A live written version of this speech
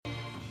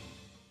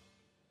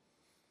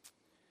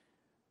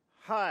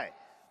Hi,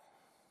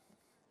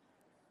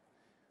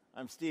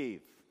 I'm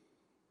Steve.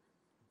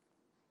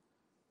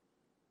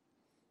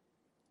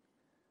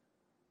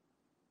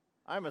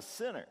 I'm a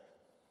sinner.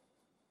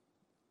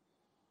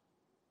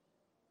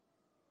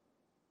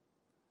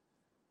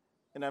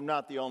 And I'm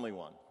not the only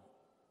one.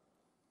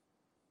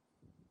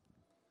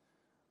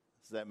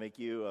 Does that make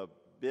you a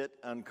bit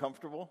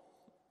uncomfortable?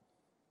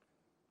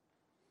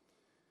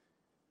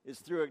 It's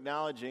through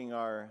acknowledging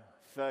our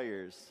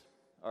failures,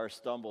 our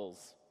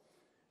stumbles,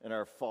 and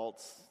our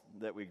faults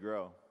that we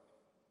grow.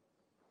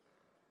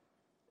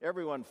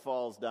 Everyone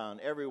falls down,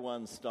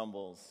 everyone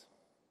stumbles.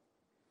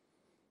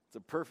 It's a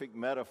perfect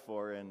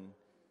metaphor in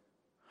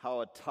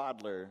how a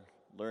toddler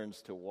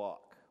learns to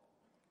walk.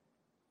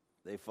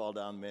 They fall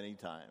down many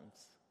times,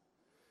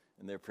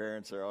 and their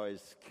parents are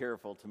always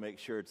careful to make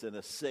sure it's in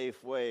a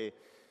safe way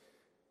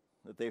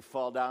that they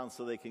fall down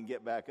so they can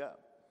get back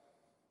up.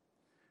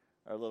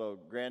 Our little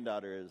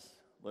granddaughter is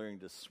learning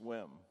to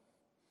swim.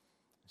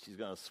 She's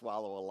going to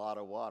swallow a lot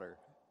of water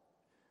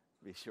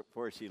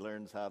before she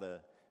learns how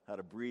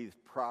to breathe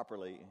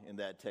properly in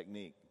that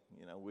technique.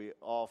 You know, we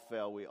all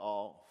fail, we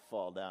all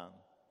fall down.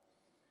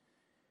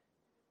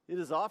 It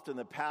is often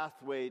the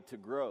pathway to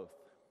growth.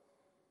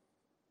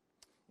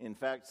 In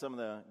fact, some of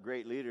the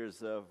great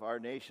leaders of our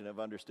nation have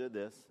understood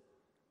this.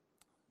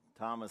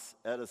 Thomas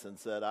Edison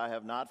said, "I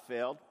have not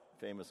failed,"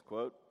 famous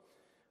quote.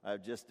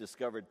 "I've just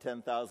discovered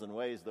 10,000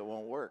 ways that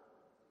won't work."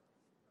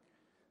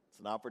 It's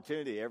an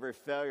opportunity. Every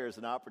failure is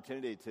an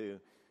opportunity to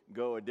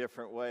go a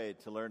different way,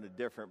 to learn a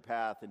different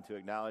path, and to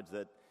acknowledge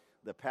that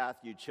the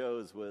path you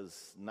chose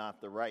was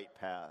not the right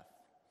path.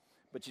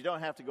 But you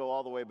don't have to go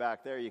all the way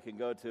back there. You can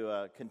go to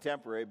a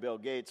contemporary, Bill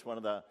Gates, one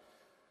of the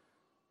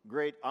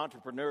great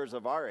entrepreneurs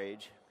of our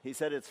age. He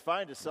said, "It's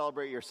fine to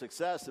celebrate your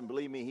success," and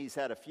believe me, he's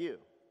had a few.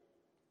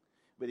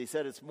 But he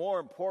said it's more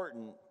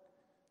important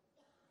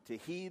to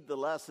heed the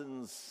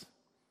lessons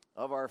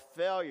of our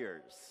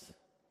failures.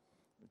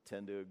 I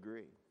tend to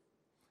agree.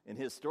 And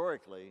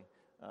historically,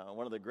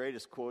 one of the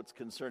greatest quotes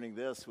concerning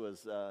this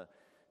was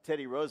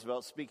Teddy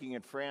Roosevelt, speaking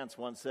in France,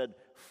 once said,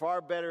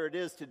 "Far better it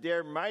is to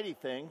dare mighty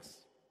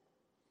things,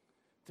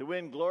 to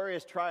win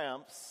glorious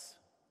triumphs,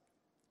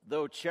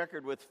 though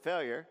checkered with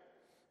failure."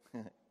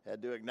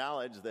 Had to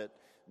acknowledge that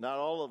not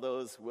all of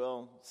those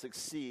will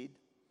succeed.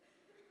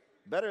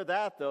 Better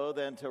that, though,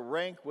 than to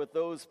rank with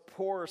those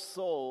poor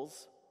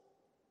souls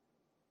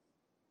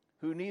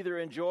who neither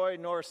enjoy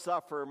nor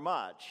suffer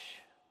much,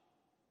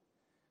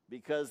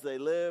 because they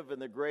live in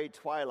the gray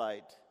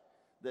twilight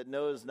that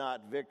knows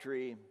not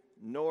victory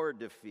nor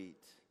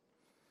defeat.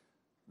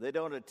 They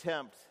don't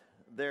attempt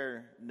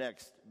their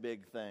next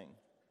big thing.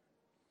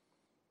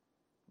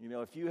 You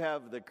know, if you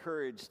have the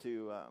courage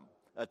to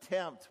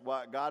attempt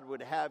what God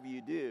would have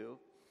you do,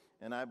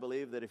 and I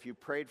believe that if you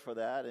prayed for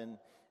that and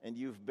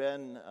you've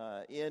been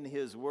in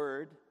His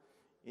Word,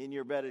 in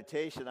your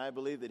meditation, I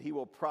believe that He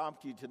will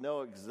prompt you to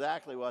know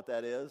exactly what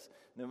that is.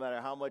 No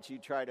matter how much you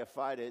try to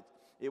fight it,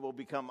 it will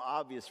become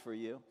obvious for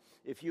you.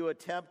 If you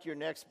attempt your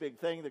next big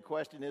thing, the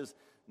question is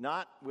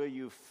not will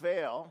you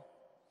fail?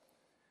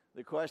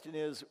 The question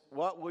is,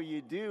 what will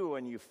you do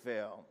when you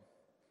fail?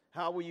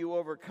 How will you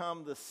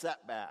overcome the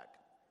setback?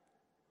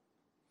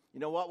 You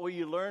know, what will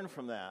you learn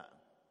from that?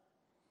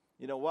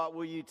 You know, what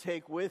will you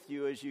take with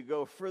you as you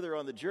go further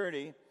on the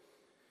journey?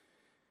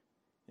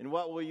 And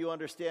what will you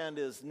understand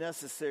is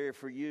necessary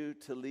for you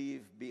to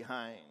leave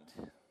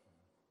behind?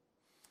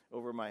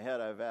 Over my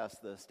head, I've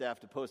asked the staff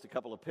to post a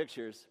couple of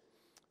pictures.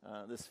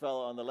 This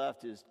fellow on the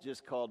left is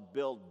just called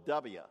Bill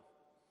W.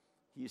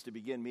 He used to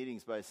begin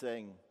meetings by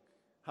saying,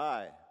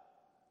 "Hi,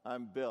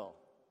 I'm Bill."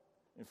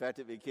 In fact,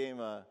 it became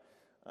a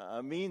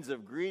means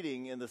of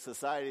greeting in the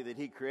society that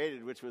he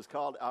created, which was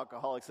called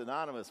Alcoholics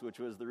Anonymous, which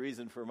was the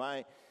reason for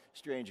my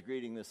strange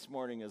greeting this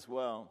morning as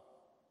well.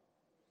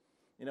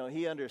 You know,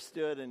 he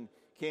understood and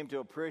came to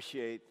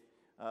appreciate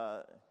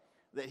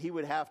that he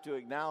would have to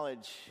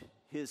acknowledge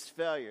his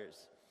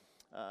failures.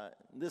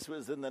 This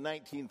was in the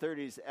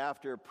 1930s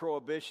after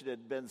Prohibition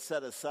had been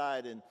set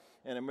aside and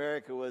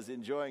America was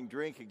enjoying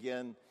drink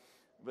again,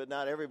 but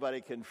not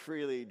everybody can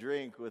freely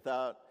drink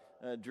without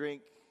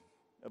drink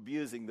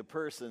abusing the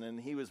person, and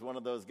he was one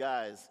of those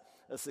guys.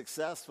 A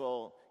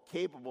successful,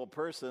 capable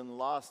person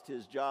lost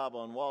his job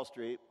on Wall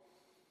Street,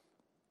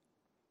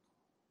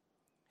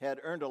 had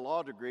earned a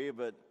law degree,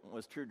 but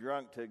was too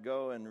drunk to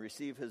go and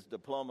receive his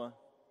diploma.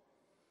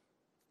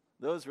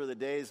 Those were the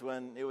days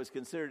when it was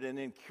considered an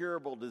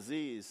incurable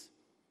disease.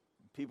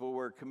 People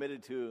were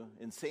committed to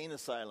insane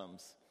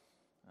asylums.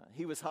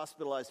 He was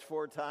hospitalized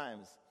 4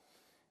 times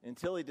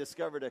until he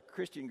discovered a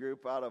Christian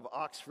group out of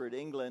Oxford,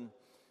 England,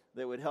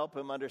 that would help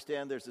him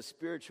understand there's a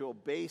spiritual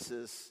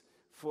basis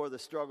for the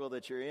struggle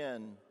that you're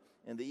in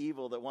and the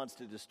evil that wants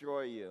to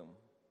destroy you.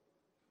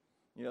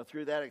 You know,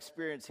 through that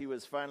experience, he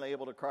was finally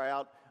able to cry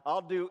out,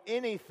 "I'll do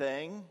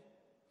anything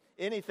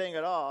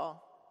at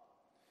all,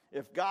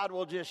 if God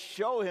will just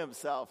show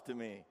Himself to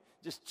me."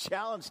 Just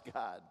challenge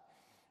God.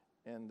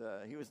 And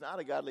he was not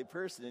a godly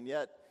person, and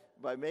yet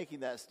by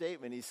making that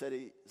statement, he said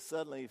he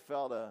suddenly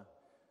felt a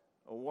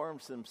a warm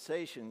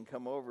sensation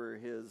come over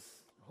his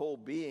whole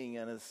being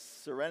and a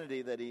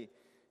serenity that he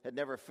had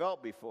never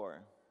felt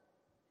before.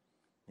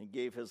 He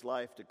gave his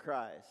life to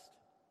Christ.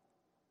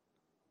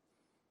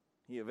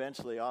 He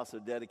eventually also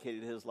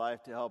dedicated his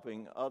life to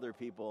helping other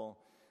people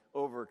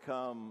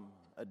overcome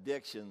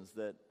addictions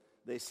that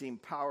they seem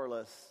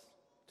powerless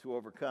to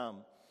overcome.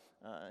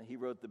 He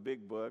wrote the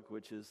big book,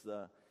 which is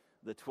the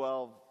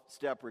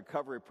 12-step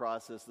recovery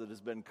process that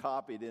has been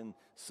copied in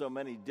so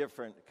many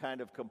different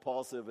kind of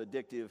compulsive,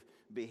 addictive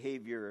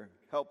behavior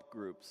help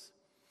groups.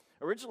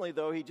 Originally,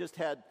 though, he just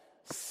had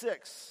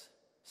 6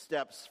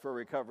 steps for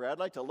recovery. I'd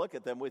like to look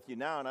at them with you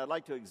now, and I'd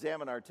like to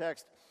examine our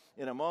text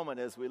in a moment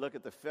as we look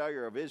at the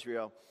failure of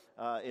Israel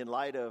in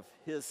light of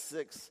his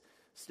 6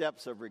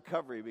 steps of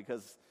recovery,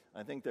 because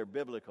I think they're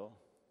biblical.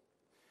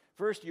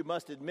 First, you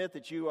must admit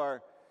that you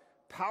are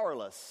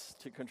powerless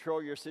to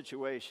control your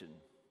situation,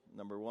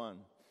 number 1.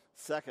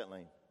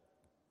 Secondly,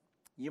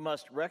 you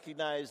must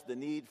recognize the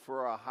need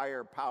for a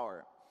higher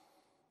power.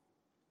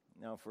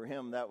 Now, for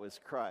him, that was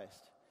Christ.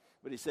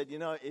 But he said,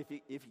 if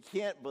you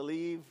can't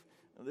believe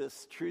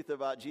this truth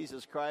about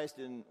Jesus Christ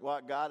and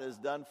what God has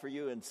done for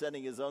you in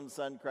sending his own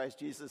son, Christ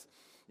Jesus,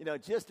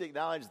 just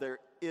acknowledge there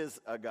is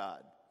a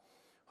God.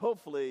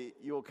 Hopefully,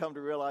 you will come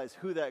to realize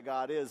who that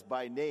God is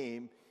by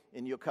name,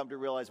 and you'll come to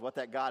realize what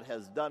that God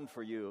has done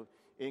for you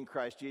in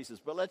Christ Jesus.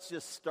 But let's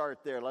just start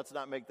there. Let's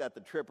not make that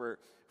the tripper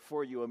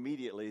for you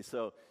immediately.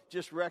 So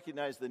just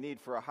recognize the need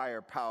for a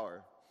higher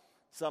power,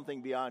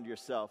 something beyond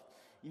yourself.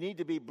 You need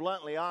to be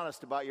bluntly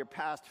honest about your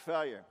past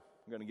failure.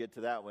 I'm going to get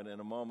to that one in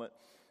a moment.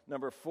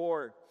 Number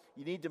 4,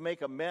 you need to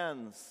make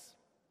amends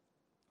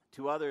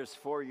to others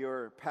for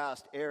your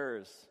past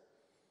errors.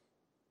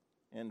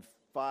 And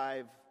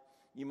 5,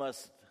 you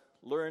must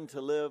learn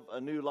to live a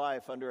new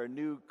life under a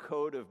new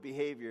code of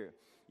behavior.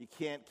 You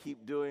can't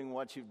keep doing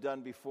what you've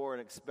done before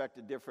and expect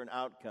a different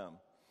outcome.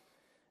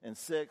 And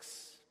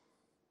 6,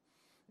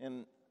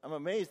 and I'm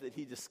amazed that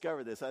he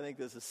discovered this. I think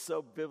this is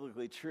so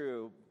biblically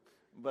true,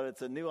 but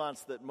it's a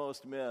nuance that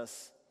most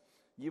miss.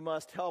 You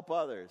must help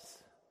others,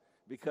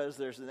 because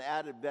there's an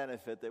added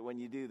benefit that when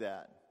you do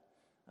that,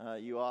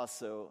 you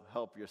also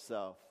help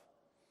yourself.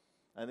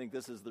 I think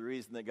this is the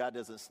reason that God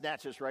doesn't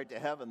snatch us right to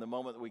heaven the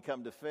moment that we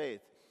come to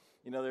faith.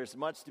 There's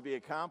much to be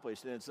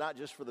accomplished, and it's not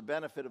just for the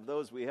benefit of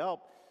those we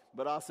help,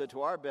 but also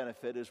to our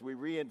benefit as we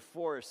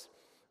reinforce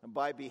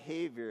by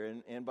behavior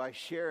and by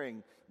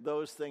sharing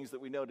those things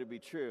that we know to be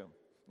true.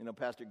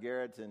 Pastor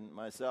Garrett and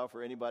myself,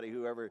 or anybody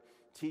who ever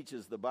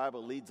teaches the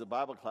Bible, leads a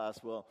Bible class,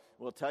 will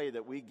tell you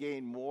that we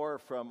gain more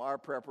from our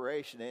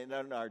preparation and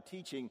in our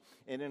teaching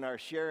and in our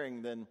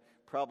sharing than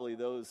probably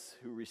those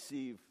who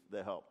receive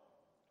the help.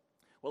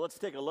 Well, let's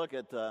take a look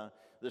at the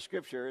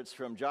scripture. It's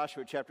from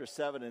Joshua chapter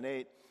 7 and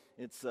 8.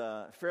 It's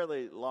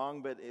fairly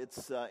long, but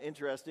it's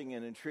interesting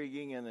and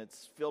intriguing, and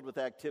it's filled with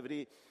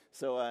activity.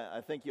 So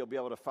I think you'll be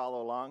able to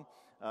follow along.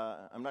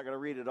 I'm not going to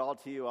read it all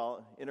to you.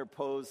 I'll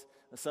interpose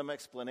some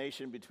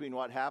explanation between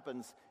what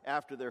happens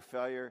after their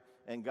failure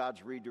and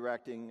God's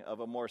redirecting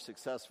of a more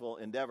successful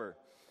endeavor.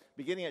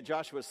 Beginning at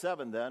Joshua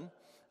 7, then,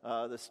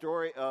 the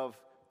story of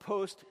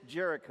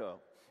post-Jericho.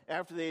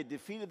 After they had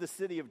defeated the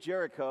city of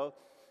Jericho,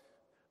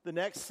 the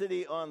next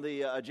city on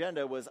the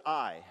agenda was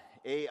Ai,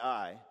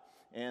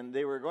 and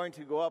they were going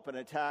to go up and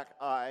attack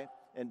Ai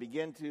and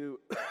begin to,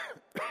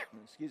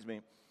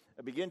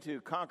 begin to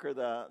conquer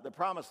the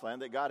promised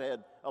land that God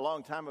had a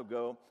long time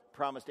ago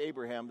promised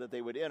Abraham that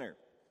they would enter.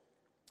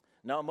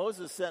 Now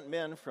Moses sent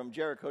men from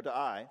Jericho to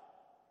Ai,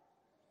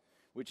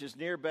 which is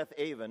near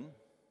Beth-aven,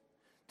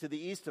 to the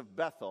east of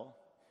Bethel,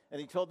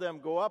 and he told them,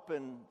 go up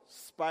and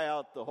spy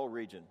out the whole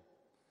region,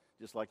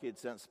 just like he had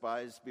sent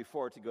spies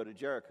before to go to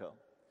Jericho.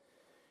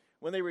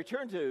 When they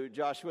returned to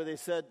Joshua, they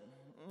said,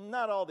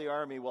 not all the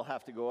army will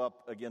have to go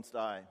up against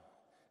Ai.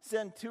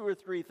 Send 2,000 or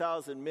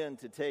 3,000 men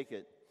to take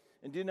it,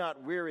 and do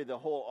not weary the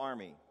whole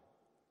army.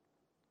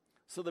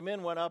 So the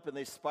men went up and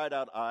they spied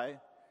out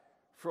Ai,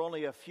 for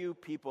only a few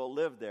people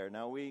lived there.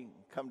 Now we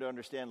come to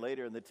understand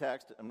later in the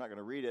text, I'm not going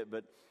to read it,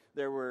 but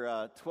there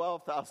were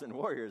 12,000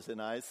 warriors in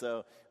Ai,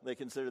 so they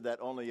considered that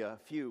only a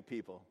few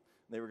people.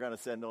 They were going to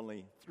send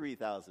only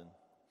 3,000.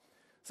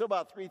 So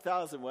about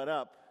 3,000 went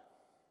up.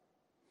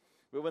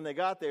 But when they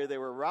got there, they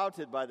were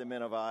routed by the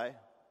men of Ai,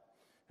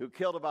 who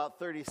killed about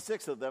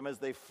 36 of them as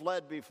they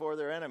fled before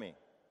their enemy.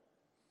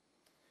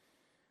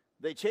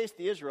 They chased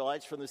the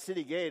Israelites from the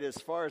city gate as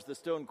far as the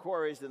stone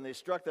quarries, and they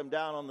struck them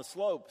down on the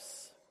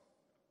slopes.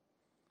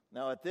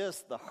 Now at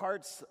this, the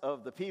hearts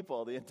of the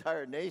people, the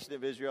entire nation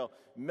of Israel,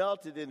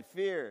 melted in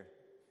fear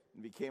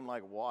and became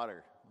like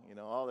water.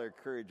 All their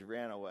courage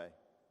ran away.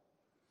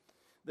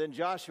 Then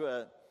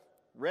Joshua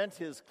rent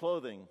his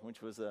clothing,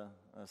 which was a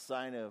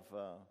sign of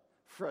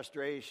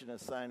frustration, a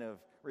sign of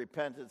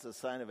repentance, a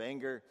sign of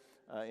anger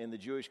in the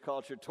Jewish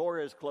culture, tore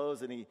his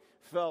clothes, and he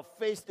fell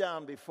face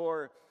down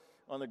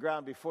on the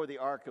ground before the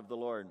ark of the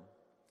Lord,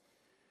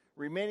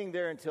 remaining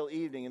there until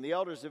evening. And the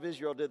elders of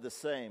Israel did the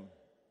same,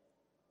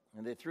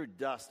 and they threw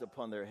dust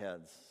upon their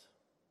heads.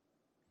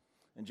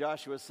 And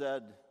Joshua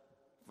said,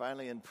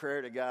 finally in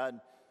prayer to God,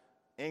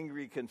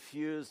 angry,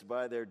 confused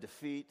by their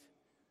defeat.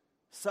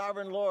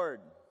 Sovereign Lord,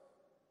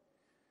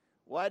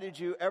 why did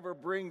you ever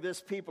bring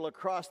this people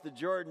across the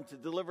Jordan to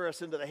deliver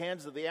us into the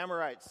hands of the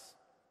Amorites?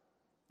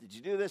 Did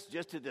you do this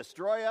just to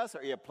destroy us?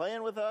 Are you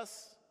playing with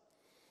us?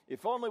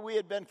 If only we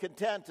had been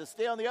content to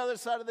stay on the other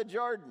side of the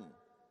Jordan.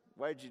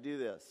 Why did you do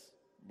this?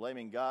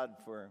 Blaming God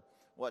for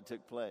what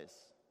took place.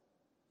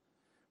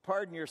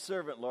 Pardon your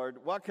servant, Lord.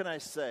 What can I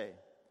say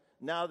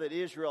now that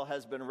Israel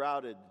has been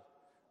routed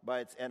by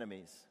its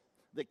enemies?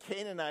 The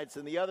Canaanites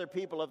and the other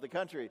people of the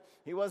country.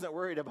 He wasn't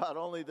worried about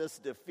only this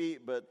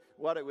defeat, but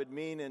what it would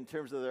mean in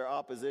terms of their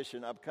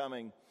opposition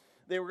upcoming.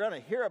 They were going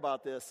to hear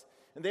about this,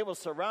 and they will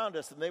surround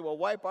us, and they will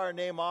wipe our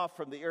name off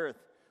from the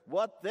earth.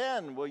 What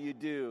then will you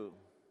do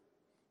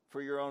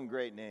for your own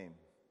great name?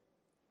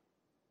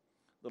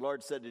 The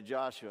Lord said to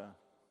Joshua,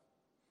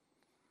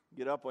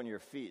 get up on your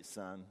feet,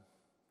 son.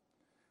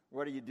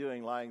 What are you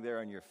doing lying there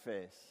on your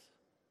face?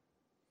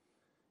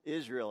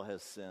 Israel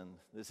has sinned.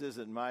 This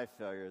isn't my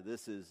failure.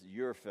 This is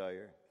your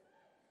failure.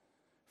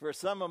 For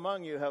some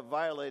among you have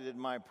violated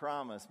my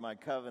promise, my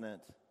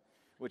covenant,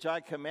 which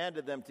I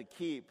commanded them to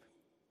keep.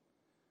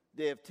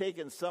 They have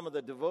taken some of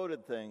the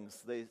devoted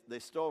things they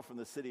stole from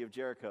the city of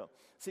Jericho.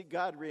 See,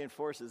 God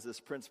reinforces this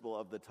principle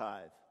of the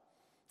tithe.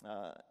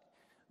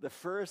 The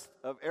first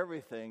of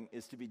everything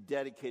is to be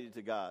dedicated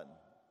to God.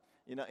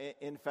 You know,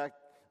 in fact,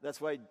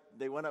 that's why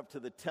they went up to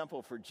the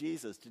temple for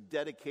Jesus, to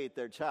dedicate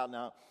their child.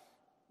 Now,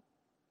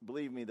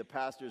 believe me, the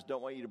pastors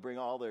don't want you to bring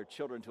all their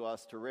children to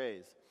us to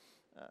raise.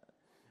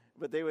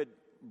 But they would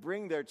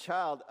bring their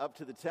child up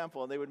to the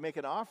temple, and they would make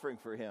an offering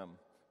for him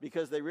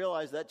because they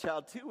realized that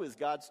child, too, was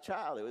God's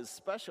child. It was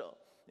special.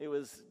 It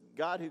was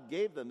God who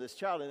gave them this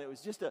child, and it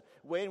was just a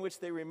way in which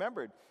they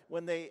remembered.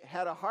 When they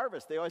had a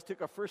harvest, they always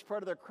took a first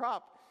part of their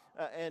crop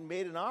and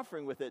made an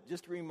offering with it.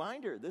 Just a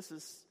reminder, this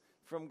is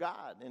from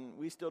God, and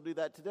we still do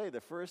that today.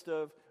 The first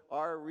of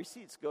our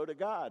receipts go to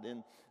God,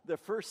 and the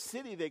first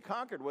city they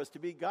conquered was to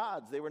be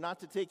God's. They were not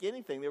to take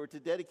anything. They were to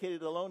dedicate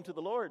it alone to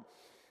the Lord,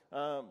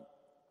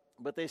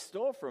 but they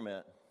stole from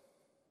it,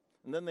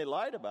 and then they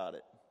lied about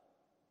it.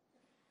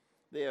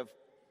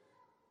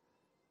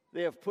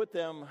 They have put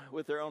them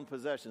with their own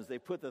possessions. They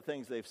put the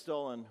things they've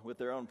stolen with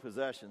their own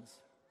possessions.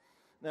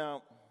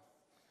 Now,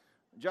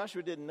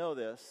 Joshua didn't know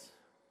this,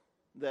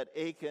 that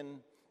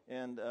Achan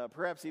and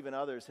perhaps even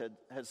others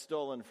had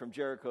stolen from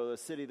Jericho, a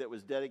city that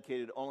was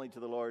dedicated only to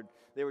the Lord.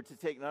 They were to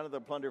take none of the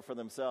plunder for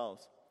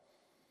themselves.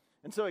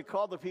 And so he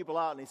called the people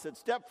out and he said,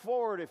 step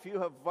forward if you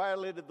have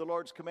violated the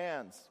Lord's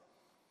commands.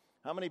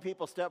 How many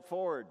people stepped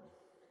forward?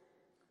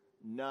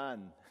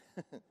 None.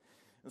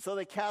 And so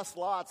they cast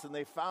lots and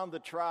they found the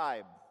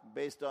tribe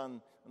based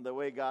on the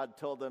way God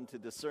told them to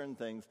discern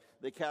things.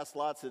 They cast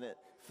lots and it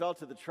fell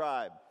to the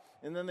tribe.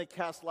 And then they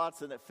cast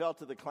lots and it fell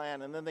to the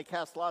clan. And then they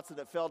cast lots and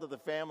it fell to the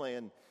family.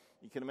 And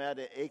you can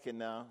imagine Achan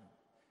now,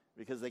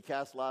 because they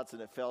cast lots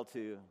and it fell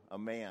to a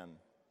man.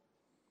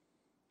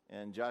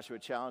 And Joshua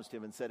challenged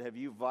him and said, have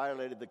you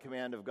violated the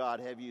command of God?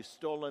 Have you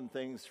stolen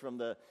things from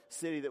the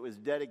city that was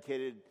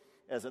dedicated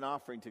as an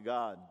offering to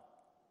God?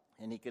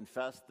 And he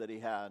confessed that he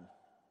had.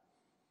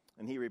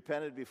 And he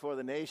repented before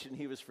the nation.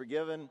 He was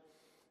forgiven.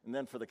 And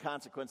then for the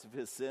consequence of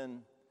his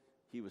sin,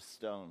 he was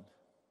stoned.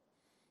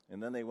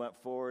 And then they went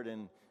forward,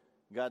 and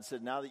God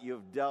said, now that you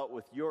have dealt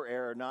with your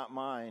error, not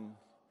mine,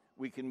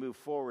 we can move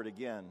forward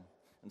again.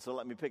 And so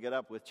let me pick it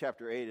up with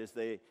chapter 8 as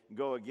they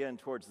go again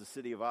towards the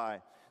city of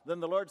Ai. Then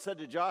the Lord said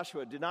to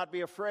Joshua, do not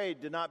be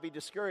afraid, do not be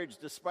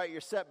discouraged, despite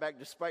your setback,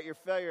 despite your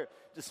failure,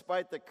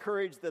 despite the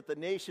courage that the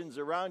nations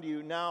around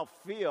you now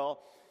feel.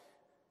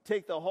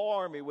 Take the whole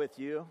army with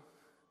you,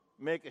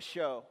 make a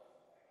show,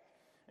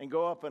 and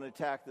go up and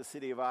attack the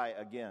city of Ai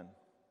again.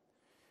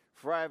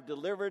 For I have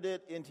delivered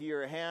it into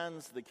your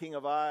hands, the king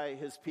of Ai,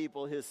 his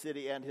people, his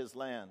city, and his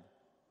land.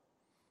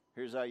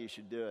 Here's how you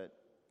should do it.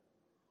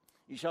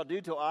 You shall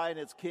do to Ai and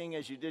its king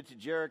as you did to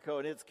Jericho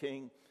and its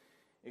king,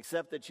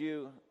 except that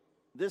you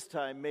this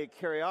time may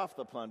carry off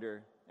the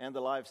plunder and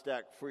the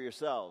livestock for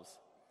yourselves.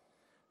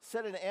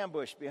 Set an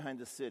ambush behind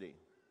the city.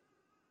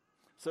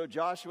 So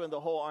Joshua and the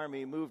whole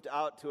army moved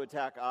out to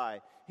attack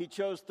Ai. He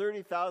chose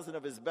 30,000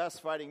 of his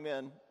best fighting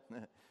men,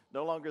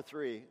 no longer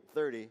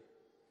 30,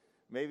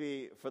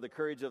 maybe for the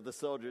courage of the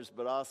soldiers,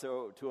 but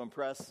also to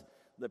impress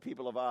the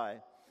people of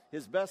Ai.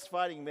 His best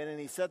fighting men, and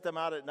he set them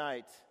out at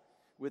night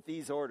with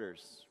these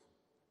orders.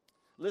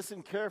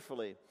 Listen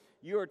carefully.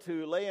 You are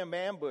to lay an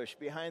ambush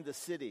behind the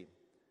city.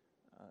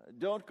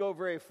 Don't go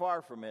very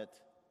far from it.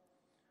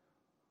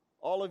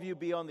 All of you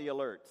be on the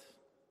alert.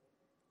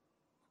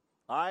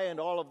 I and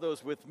all of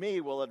those with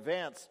me will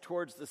advance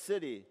towards the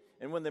city,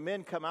 and when the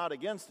men come out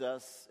against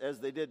us, as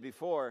they did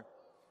before,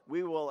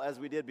 we will, as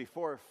we did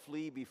before,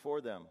 flee before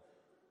them.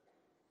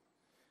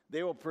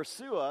 They will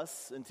pursue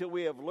us until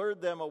we have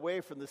lured them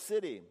away from the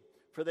city,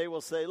 for they will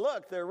say,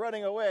 look, they're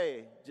running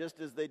away, just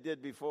as they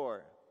did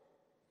before.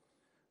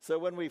 So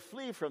when we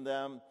flee from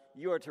them,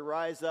 you are to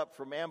rise up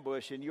from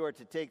ambush, and you are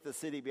to take the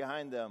city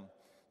behind them.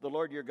 The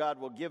Lord your God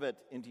will give it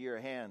into your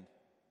hand.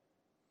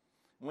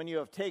 When you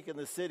have taken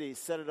the city,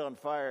 set it on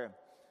fire.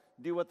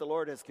 Do what the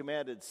Lord has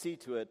commanded. See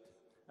to it,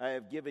 I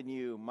have given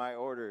you my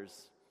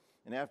orders.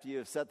 And after you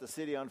have set the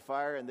city on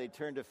fire and they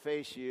turn to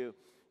face you,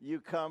 you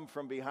come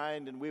from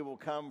behind and we will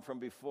come from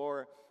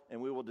before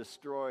and we will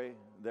destroy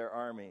their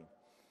army.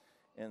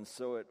 And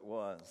so it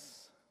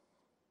was.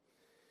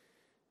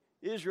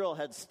 Israel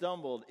had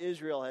stumbled,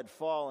 Israel had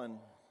fallen,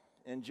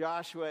 and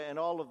Joshua and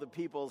all of the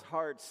people's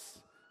hearts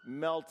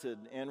melted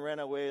and ran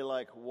away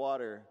like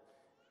water.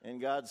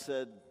 And God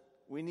said,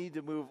 we need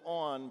to move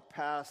on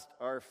past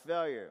our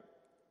failure.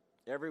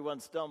 Everyone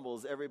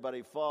stumbles,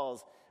 everybody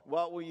falls.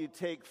 What will you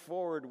take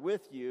forward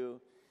with you,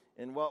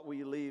 and what will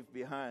you leave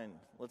behind?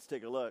 Let's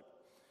take a look.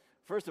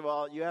 First of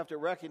all, you have to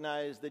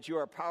recognize that you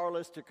are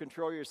powerless to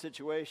control your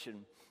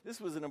situation. This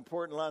was an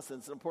important lesson.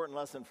 It's an important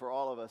lesson for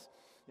all of us.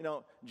 You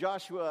know,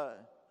 Joshua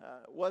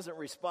wasn't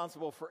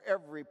responsible for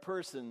every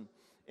person,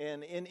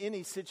 and in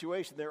any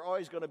situation, there are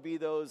always going to be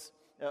those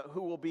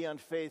who will be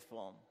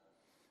unfaithful.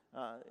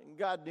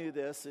 God knew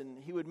this,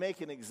 and he would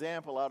make an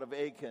example out of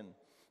Achan,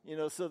 you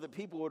know, so that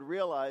people would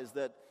realize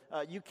that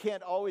you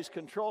can't always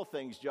control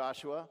things,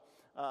 Joshua.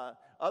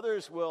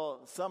 Others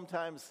will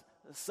sometimes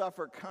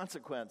suffer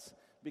consequence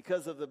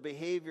because of the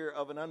behavior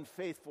of an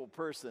unfaithful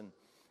person.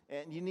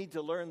 And you need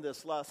to learn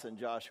this lesson,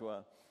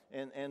 Joshua.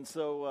 And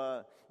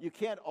so you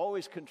can't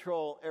always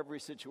control every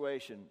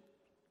situation.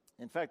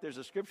 In fact, there's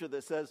a scripture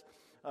that says,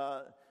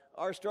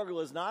 our struggle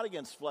is not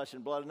against flesh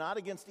and blood, not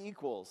against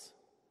equals.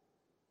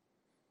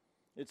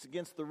 It's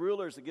against the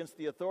rulers, against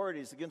the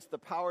authorities, against the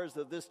powers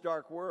of this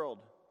dark world,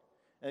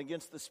 and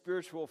against the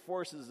spiritual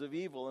forces of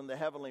evil in the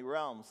heavenly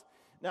realms.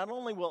 Not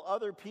only will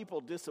other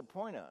people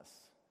disappoint us,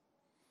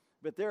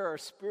 but there are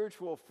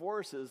spiritual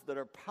forces that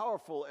are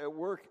powerful at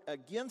work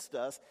against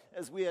us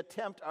as we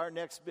attempt our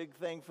next big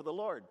thing for the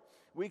Lord.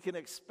 We can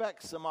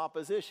expect some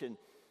opposition.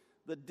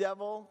 The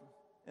devil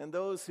and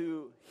those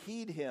who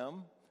heed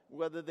him,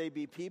 whether they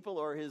be people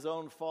or his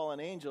own fallen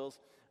angels,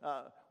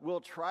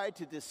 will try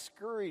to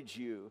discourage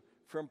you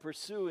from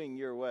pursuing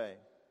your way.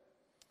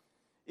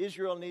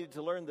 Israel needed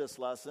to learn this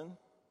lesson.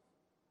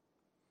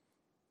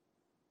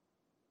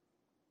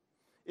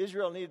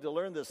 Israel needed to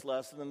learn this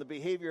lesson, and the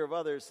behavior of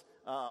others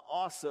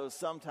also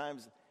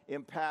sometimes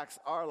impacts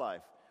our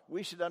life.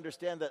 We should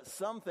understand that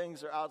some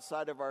things are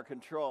outside of our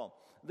control.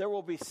 There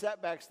will be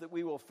setbacks that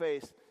we will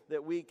face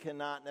that we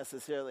cannot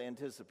necessarily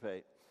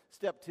anticipate.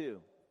 Step 2.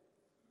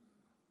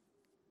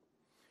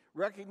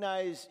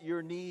 Recognize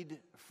your need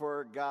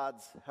for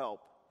God's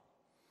help.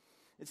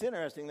 It's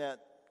interesting that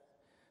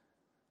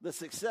the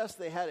success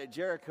they had at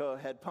Jericho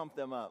had pumped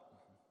them up.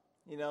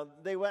 You know,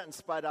 they went and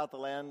spied out the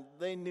land.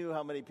 They knew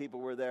how many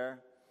people were there.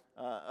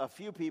 A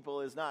few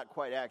people is not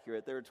quite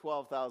accurate. There were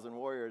 12,000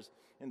 warriors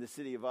in the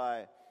city of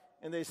Ai.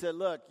 And they said,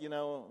 look, you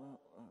know,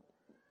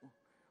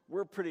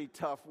 we're pretty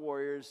tough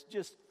warriors.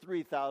 Just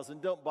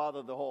 3,000. Don't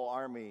bother the whole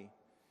army,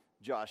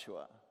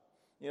 Joshua.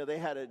 You know, they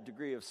had a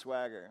degree of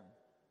swagger.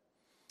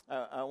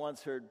 I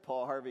once heard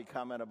Paul Harvey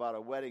comment about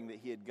a wedding that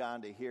he had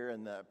gone to hear,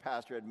 and the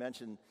pastor had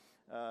mentioned,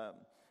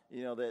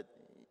 you know, that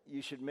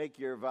you should make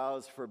your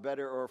vows for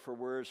better or for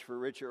worse, for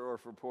richer or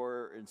for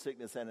poorer, in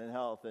sickness and in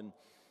health.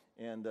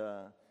 And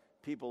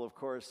people, of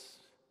course,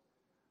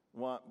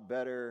 want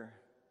better,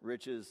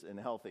 riches, and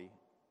healthy.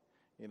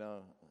 You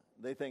know,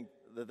 they think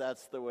that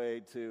that's the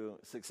way to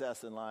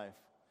success in life.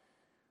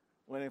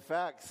 When in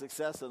fact,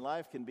 success in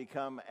life can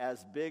become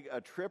as big a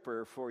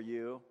tripper for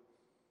you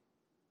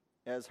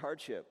as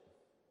hardship.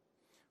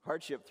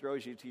 Hardship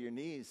throws you to your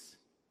knees,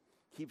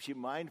 keeps you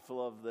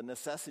mindful of the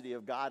necessity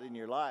of God in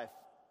your life.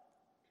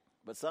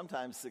 But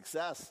sometimes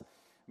success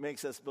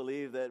makes us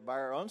believe that by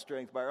our own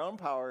strength, by our own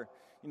power,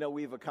 you know,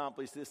 we've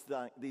accomplished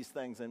these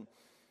things. And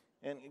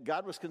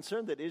God was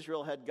concerned that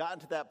Israel had gotten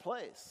to that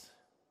place,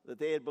 that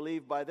they had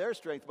believed by their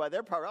strength, by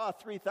their power,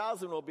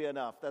 3,000 will be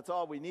enough. That's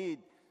all we need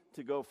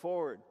to go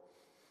forward.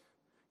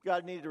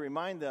 God needed to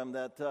remind them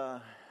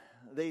that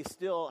they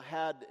still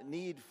had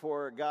need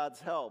for God's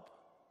help.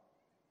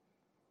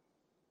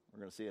 We're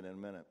going to see it in a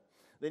minute.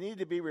 They needed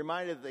to be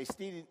reminded that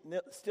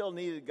they still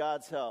needed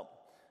God's help.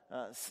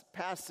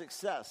 Past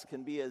success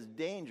can be as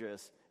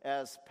dangerous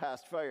as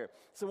past failure.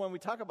 So when we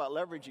talk about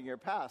leveraging your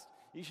past,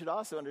 you should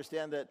also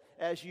understand that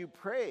as you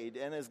prayed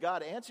and as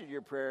God answered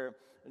your prayer,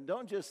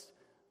 don't just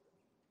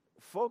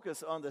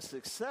focus on the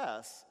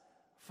success,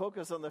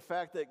 focus on the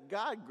fact that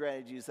God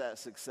granted you that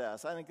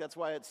success. I think that's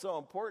why it's so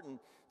important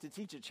to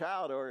teach a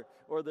child, or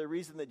the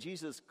reason that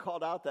Jesus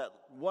called out that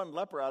one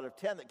leper out of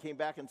 10 that came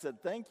back and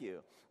said, thank you.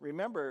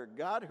 Remember,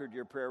 God heard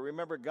your prayer.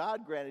 Remember,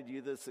 God granted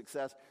you the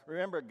success.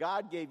 Remember,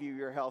 God gave you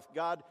your health.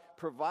 God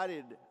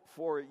provided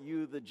for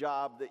you the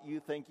job that you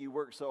think you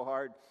worked so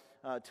hard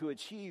to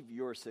achieve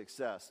your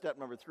success. Step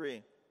number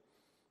 3,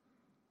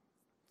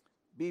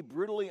 be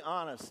brutally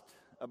honest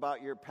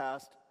about your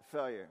past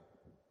failure.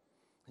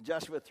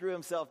 Joshua threw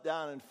himself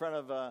down in front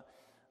of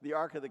the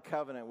Ark of the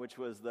Covenant, which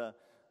was the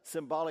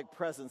symbolic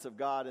presence of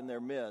God in their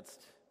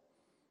midst.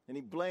 And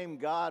he blamed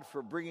God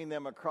for bringing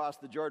them across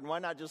the Jordan. Why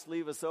not just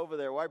leave us over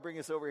there? Why bring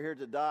us over here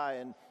to die?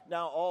 And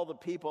now all the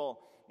people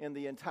and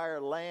the entire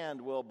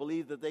land will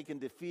believe that they can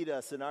defeat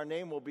us, and our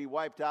name will be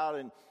wiped out,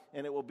 and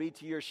it will be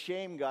to your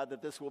shame, God,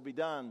 that this will be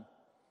done.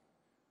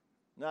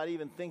 Not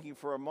even thinking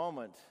for a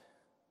moment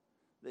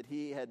that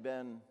he had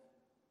been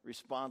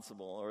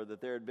responsible or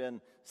that there had been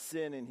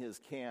sin in his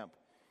camp.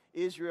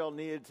 Israel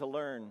needed to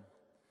learn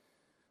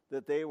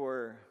that they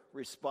were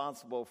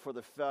responsible for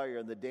the failure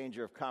and the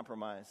danger of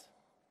compromise.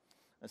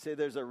 I say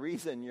there's a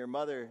reason your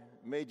mother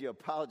made you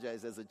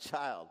apologize as a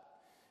child.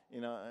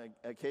 You know,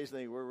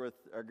 occasionally we're with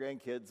our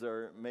grandkids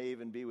or may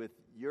even be with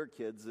your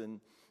kids, and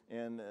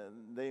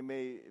they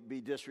may be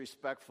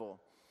disrespectful.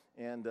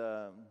 And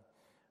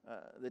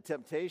the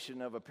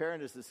temptation of a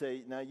parent is to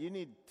say, now you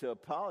need to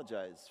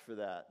apologize for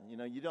that. You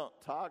know, you don't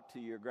talk to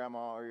your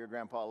grandma or your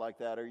grandpa like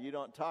that, or you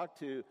don't talk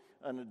to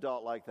an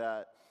adult like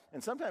that.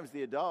 And sometimes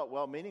the adult,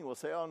 well-meaning, will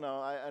say, oh, no,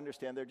 I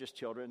understand, they're just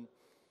children.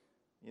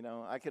 You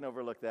know, I can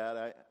overlook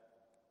that.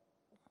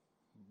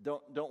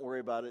 Don't worry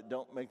about it.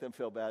 Don't make them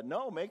feel bad.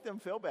 No, make them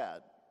feel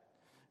bad.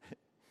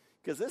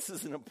 Because this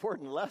is an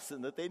important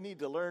lesson that they need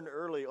to learn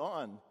early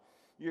on.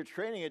 You're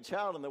training a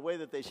child in the way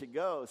that they should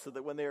go so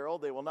that when they are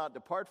old, they will not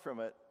depart from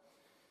it.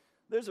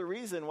 There's a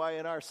reason why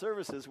in our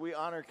services we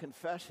honor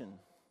confession,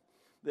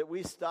 that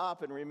we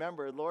stop and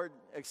remember, Lord,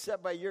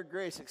 except by your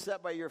grace,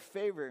 except by your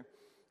favor,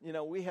 you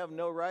know, we have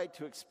no right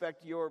to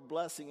expect your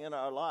blessing in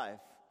our life.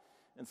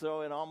 And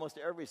so in almost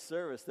every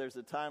service, there's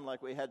a time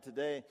like we had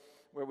today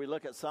where we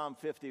look at Psalm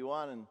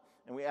 51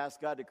 and we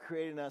ask God to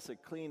create in us a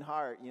clean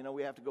heart. You know,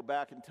 we have to go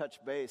back and touch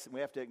base, and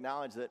we have to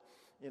acknowledge that,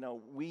 you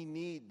know, we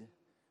need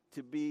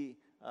to be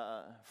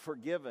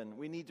forgiven.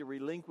 We need to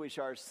relinquish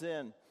our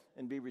sin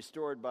and be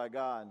restored by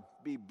God.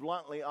 Be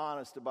bluntly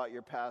honest about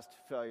your past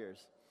failures.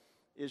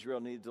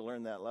 Israel needed to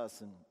learn that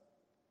lesson.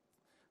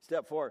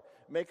 Step 4,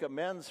 make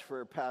amends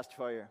for past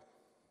failure.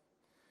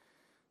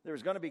 There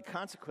was going to be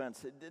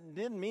consequence. It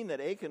didn't mean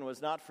that Achan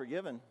was not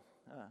forgiven.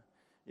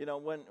 You know,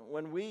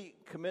 when we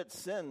commit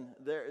sin,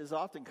 there is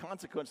often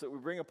consequence that we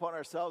bring upon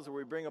ourselves or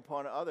we bring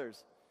upon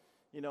others.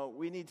 You know,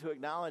 we need to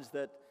acknowledge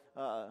that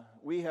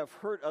we have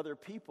hurt other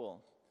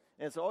people.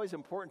 And it's always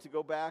important to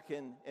go back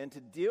and to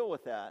deal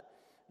with that.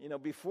 You know,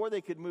 before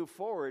they could move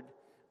forward,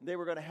 they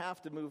were going to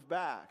have to move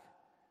back.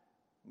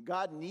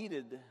 God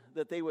needed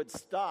that they would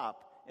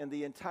stop and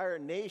the entire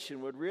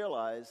nation would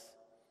realize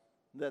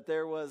that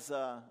there was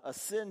a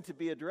sin to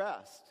be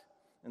addressed.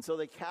 And so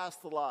they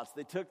cast the lots.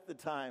 They took the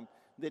time.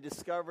 They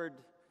discovered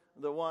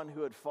the one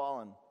who had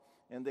fallen,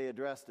 and they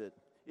addressed it.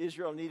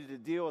 Israel needed to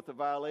deal with the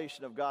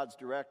violation of God's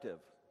directive.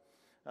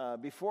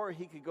 Before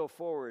he could go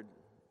forward,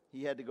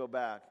 he had to go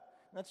back.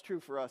 And that's true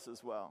for us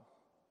as well.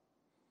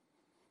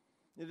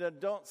 You know,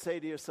 don't say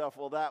to yourself,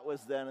 well, that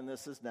was then and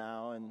this is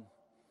now. And,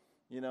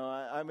 you know,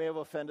 I may have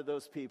offended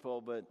those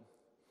people, but,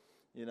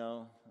 you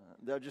know,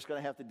 they're just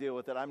going to have to deal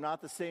with it. I'm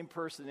not the same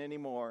person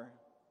anymore.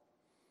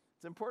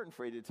 It's important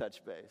for you to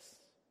touch base.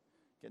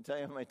 I can tell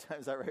you how many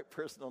times I write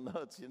personal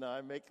notes. You know,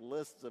 I make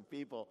lists of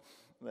people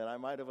that I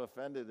might have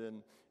offended,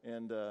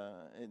 and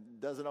it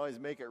doesn't always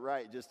make it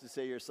right just to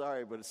say you're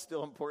sorry, but it's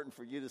still important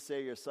for you to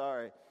say you're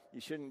sorry. You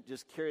shouldn't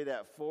just carry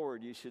that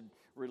forward. You should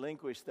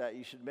relinquish that.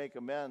 You should make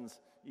amends.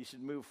 You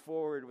should move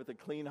forward with a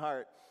clean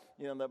heart.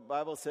 You know, the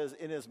Bible says,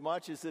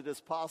 inasmuch as it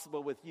is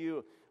possible with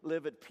you,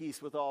 live at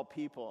peace with all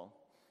people.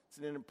 It's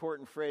an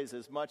important phrase,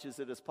 as much as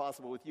it is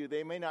possible with you.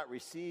 They may not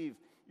receive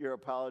your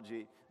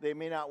apology. They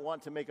may not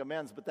want to make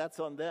amends, but that's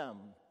on them.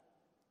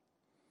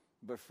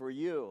 But for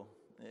you,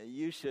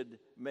 you should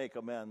make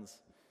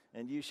amends,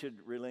 and you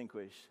should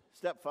relinquish.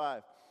 Step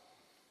 5,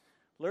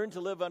 learn to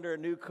live under a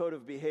new code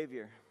of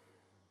behavior.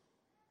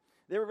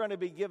 They were going to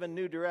be given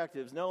new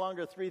directives. No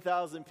longer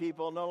 3,000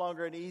 people, no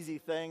longer an easy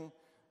thing.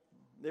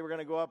 They were going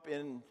to go up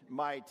in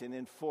might and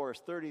in force.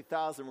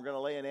 30,000 were going to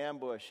lay in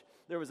ambush.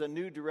 There was a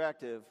new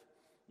directive,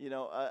 you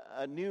know,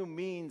 a new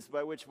means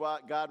by which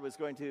God was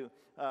going to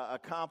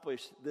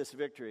accomplish this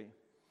victory.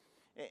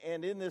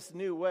 And in this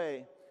new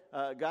way,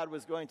 God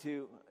was going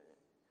to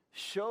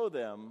show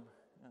them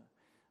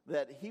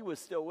that he was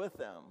still with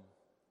them,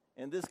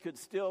 and this could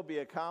still be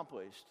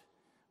accomplished.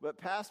 But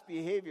past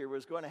behavior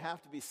was going to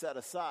have to be set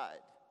aside.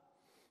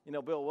 You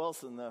know, Bill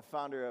Wilson, the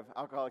founder of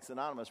Alcoholics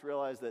Anonymous,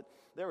 realized that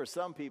there were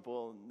some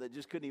people that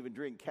just couldn't even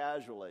drink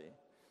casually.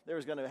 There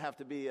was going to have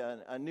to be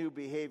a new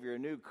behavior, a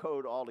new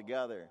code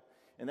altogether,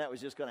 and that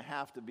was just going to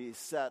have to be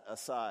set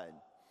aside.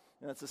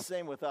 And that's the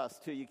same with us,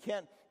 too. You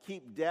can't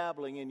keep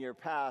dabbling in your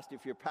past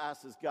if your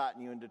past has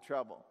gotten you into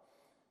trouble.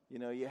 You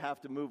know, you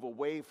have to move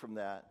away from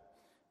that.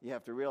 You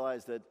have to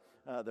realize that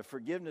the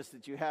forgiveness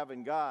that you have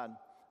in God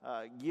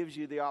gives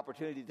you the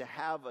opportunity to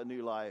have a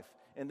new life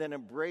and then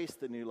embrace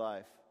the new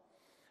life.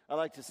 I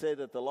like to say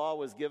that the law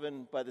was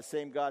given by the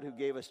same God who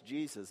gave us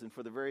Jesus, and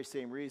for the very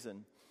same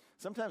reason.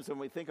 Sometimes when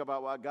we think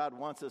about what God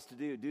wants us to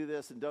do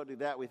this and don't do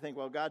that, we think,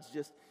 well, God's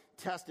just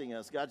testing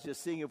us. God's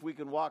just seeing if we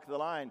can walk the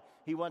line.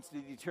 He wants to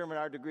determine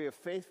our degree of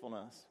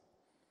faithfulness.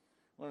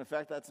 Well, in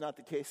fact, that's not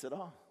the case at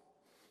all.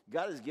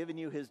 God has given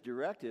you his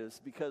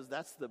directives because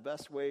that's the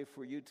best way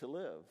for you to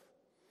live.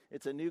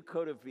 It's a new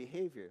code of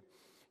behavior.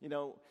 You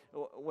know,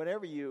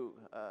 whenever you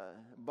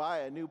buy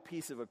a new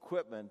piece of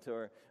equipment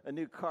or a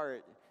new car,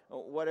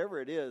 whatever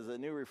it is, a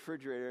new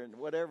refrigerator, and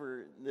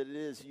whatever that it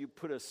is, you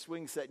put a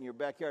swing set in your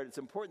backyard, it's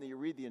important that you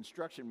read the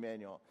instruction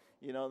manual.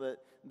 You know,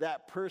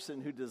 that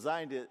person who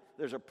designed it,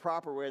 there's a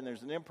proper way and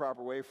there's an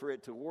improper way for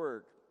it to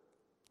work.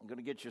 You're going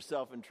to get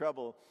yourself in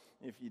trouble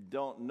if you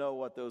don't know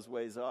what those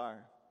ways are.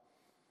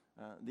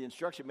 The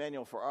instruction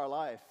manual for our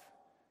life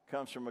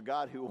comes from a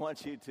God who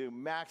wants you to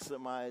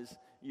maximize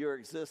your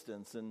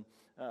existence. And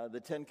the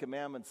Ten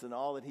Commandments and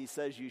all that he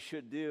says you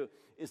should do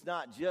is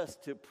not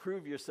just to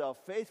prove yourself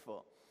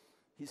faithful.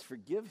 He's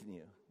forgiven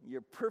you.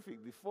 You're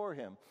perfect before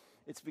him.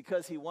 It's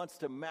because he wants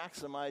to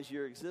maximize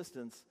your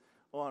existence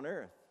on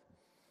earth.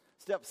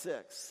 Step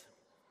 6.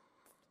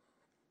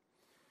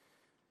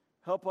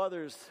 Help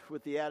others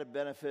with the added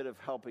benefit of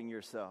helping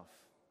yourself.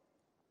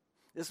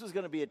 This was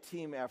going to be a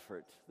team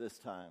effort this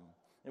time.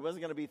 It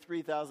wasn't going to be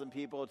 3,000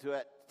 people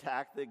to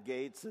attack the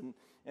gates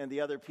and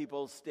the other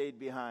people stayed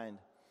behind.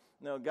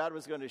 No, God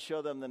was going to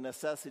show them the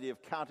necessity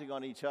of counting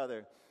on each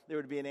other. There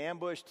would be an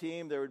ambush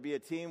team. There would be a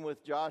team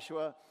with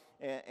Joshua,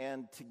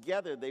 and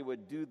together they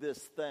would do this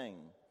thing.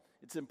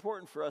 It's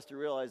important for us to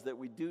realize that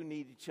we do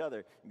need each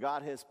other.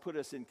 God has put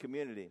us in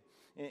community.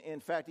 In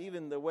fact,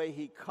 even the way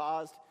he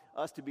caused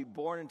us to be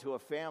born into a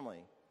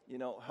family, you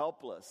know,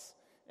 helpless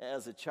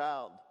as a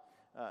child.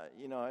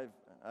 You know,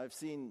 I've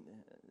seen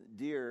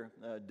deer,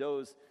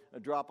 does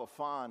drop a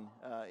fawn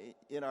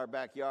in our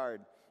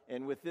backyard,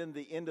 and within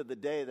the end of the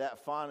day,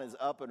 that fawn is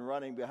up and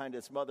running behind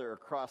its mother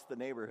across the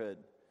neighborhood.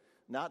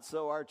 Not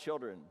so our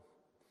children.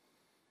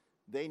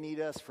 They need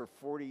us for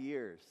 40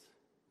 years,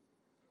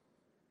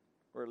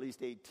 or at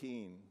least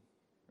 18,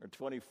 or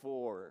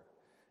 24.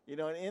 You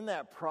know, and in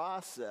that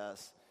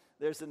process,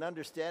 there's an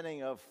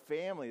understanding of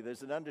family.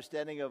 There's an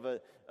understanding of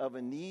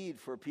a need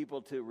for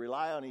people to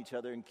rely on each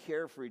other and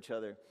care for each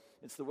other.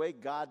 It's the way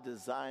God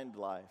designed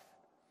life.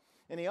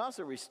 And he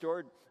also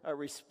restored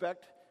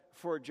respect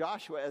for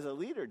Joshua as a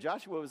leader.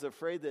 Joshua was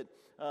afraid that,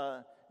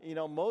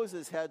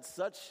 Moses had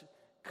such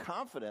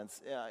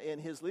confidence in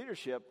his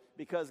leadership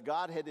because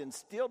God had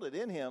instilled it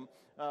in him.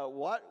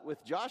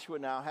 With Joshua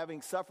now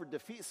having suffered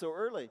defeat so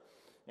early.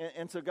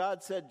 And so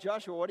God said,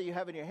 Joshua, what do you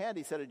have in your hand?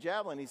 He said, a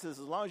javelin. He says,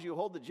 as long as you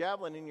hold the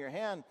javelin in your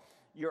hand,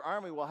 your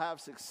army will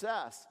have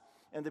success,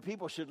 and the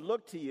people should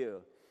look to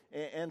you.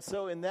 And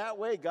so in that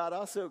way, God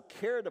also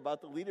cared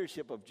about the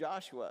leadership of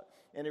Joshua,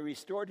 and he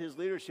restored his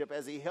leadership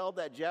as he held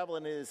that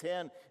javelin in his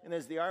hand, and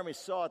as the army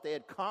saw it, they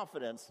had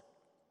confidence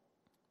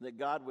that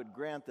God would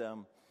grant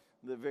them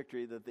the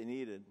victory that they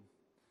needed.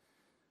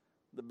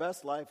 The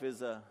best life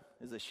is a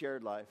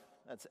shared life.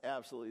 That's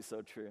absolutely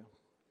so true.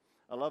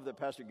 I love that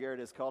Pastor Garrett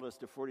has called us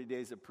to 40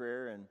 days of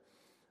prayer, and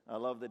I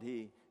love that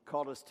he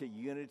called us to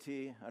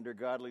unity under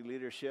godly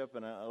leadership,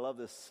 and I love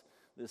this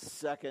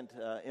second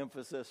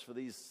emphasis for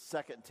these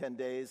second 10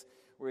 days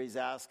where he's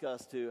asked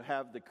us to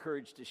have the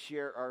courage to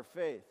share our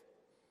faith.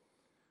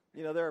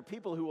 You know, there are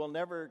people who will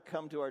never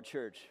come to our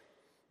church.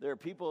 There are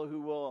people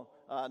who will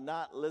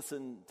not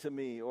listen to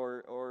me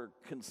or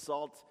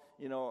consult,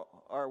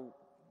 our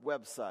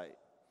website.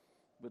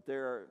 But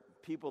there are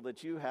people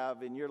that you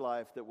have in your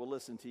life that will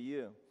listen to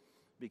you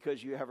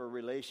because you have a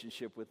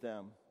relationship with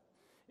them.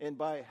 And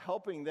by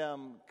helping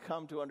them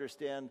come to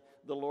understand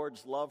the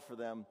Lord's love for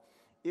them,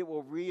 it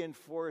will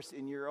reinforce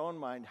in your own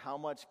mind how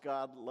much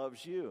God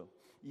loves you.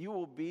 You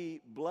will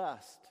be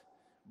blessed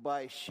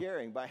by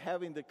sharing, by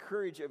having the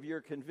courage of your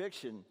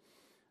conviction.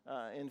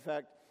 In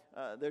fact,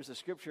 there's a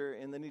scripture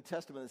in the New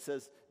Testament that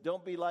says,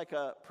 don't be like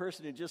a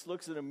person who just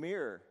looks in a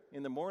mirror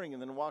in the morning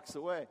and then walks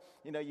away.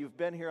 You know, you've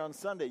been here on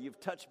Sunday, you've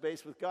touched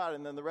base with God,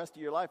 and then the rest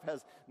of your life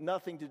has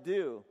nothing to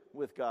do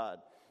with God.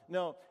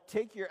 No,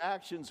 take your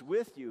actions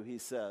with you, he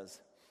says.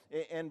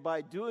 And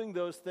by doing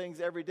those things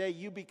every day,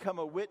 you become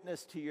a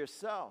witness to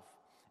yourself.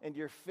 And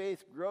your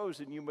faith grows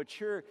and you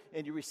mature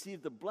and you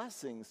receive the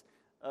blessings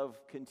of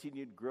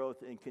continued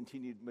growth and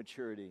continued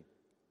maturity.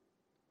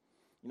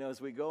 You know,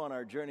 as we go on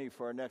our journey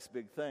for our next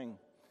big thing,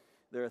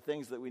 there are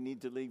things that we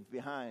need to leave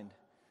behind.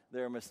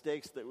 There are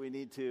mistakes that we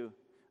need to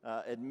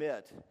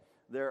admit.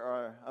 There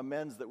are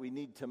amends that we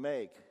need to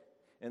make.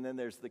 And then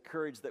there's the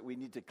courage that we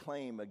need to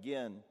claim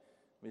again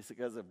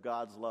because of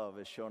God's love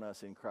as shown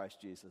us in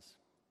Christ Jesus.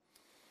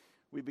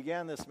 We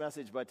began this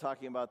message by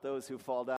talking about those who fall down.